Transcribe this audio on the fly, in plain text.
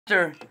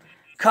after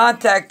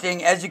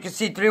contacting, as you can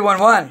see,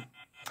 311.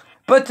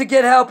 But to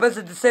get help as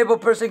a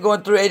disabled person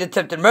going through 8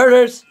 attempted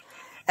murders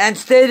and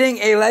stating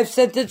a life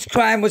sentence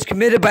crime was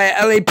committed by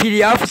an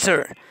LAPD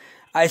officer.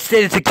 I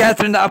stated to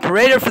Catherine, the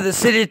operator for the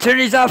city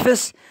attorney's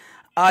office,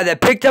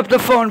 that picked up the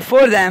phone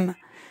for them.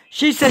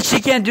 She said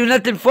she can't do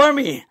nothing for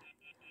me.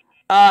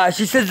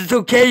 She says it's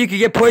okay, you can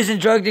get poison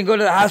drugged and go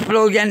to the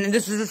hospital again, and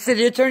this is the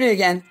city attorney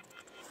again.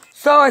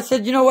 So I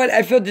said, you know what,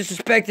 I feel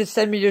disrespected,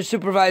 send me your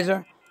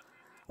supervisor.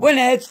 Went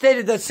ahead,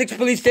 stated that 6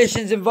 police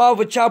stations involved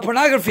with child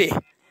pornography.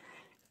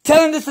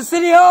 Telling this to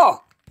City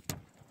Hall.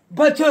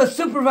 But to a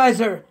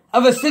supervisor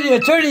of a city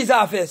attorney's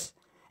office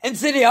in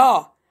City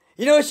Hall.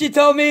 You know what she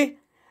told me?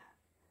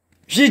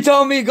 She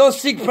told me go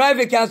seek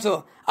private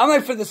counsel. I'm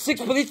like, for the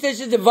 6 police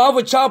stations involved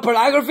with child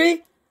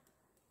pornography?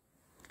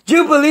 Do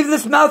you believe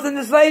this mouth in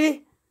this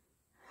lady?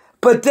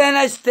 But then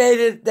I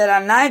stated that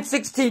on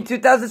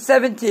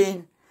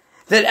 9/16/2017,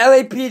 that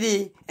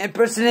LAPD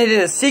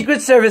impersonated a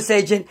Secret Service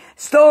agent,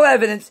 stole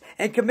evidence,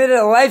 and committed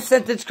a life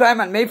sentence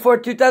crime on May 4,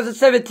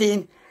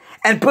 2017,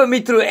 and put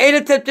me through 8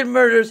 attempted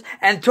murders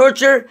and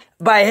torture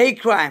by hate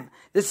crime.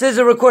 This is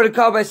a recorded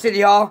call by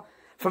City Hall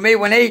from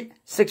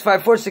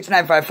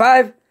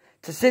 818-654-6955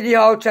 to City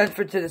Hall,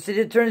 transferred to the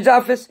City Attorney's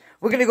Office.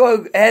 We're going to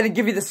go ahead and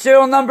give you the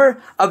serial number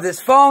of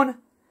this phone,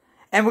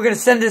 and we're going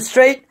to send it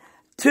straight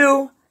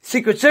to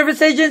Secret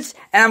Service agents,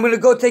 and I'm going to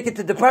go take it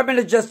to Department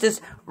of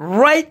Justice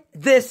right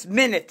this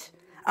minute.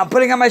 I'm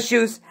putting on my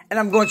shoes, and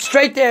I'm going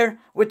straight there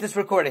with this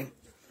recording.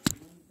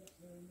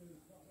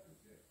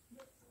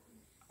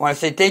 I want to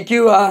say thank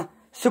you,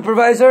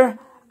 Supervisor,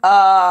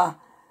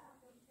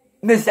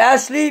 Miss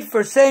Ashley,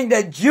 for saying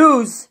that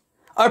Jews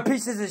are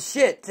pieces of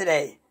shit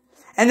today.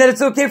 And that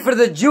it's okay for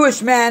the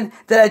Jewish man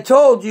that I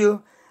told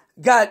you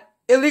got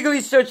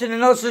illegally searched in a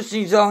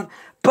no-searching zone,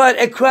 but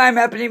a crime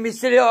happening in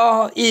City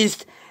Hall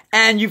East,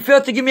 and you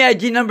failed to give me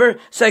ID number,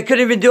 so I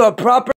couldn't even do a proper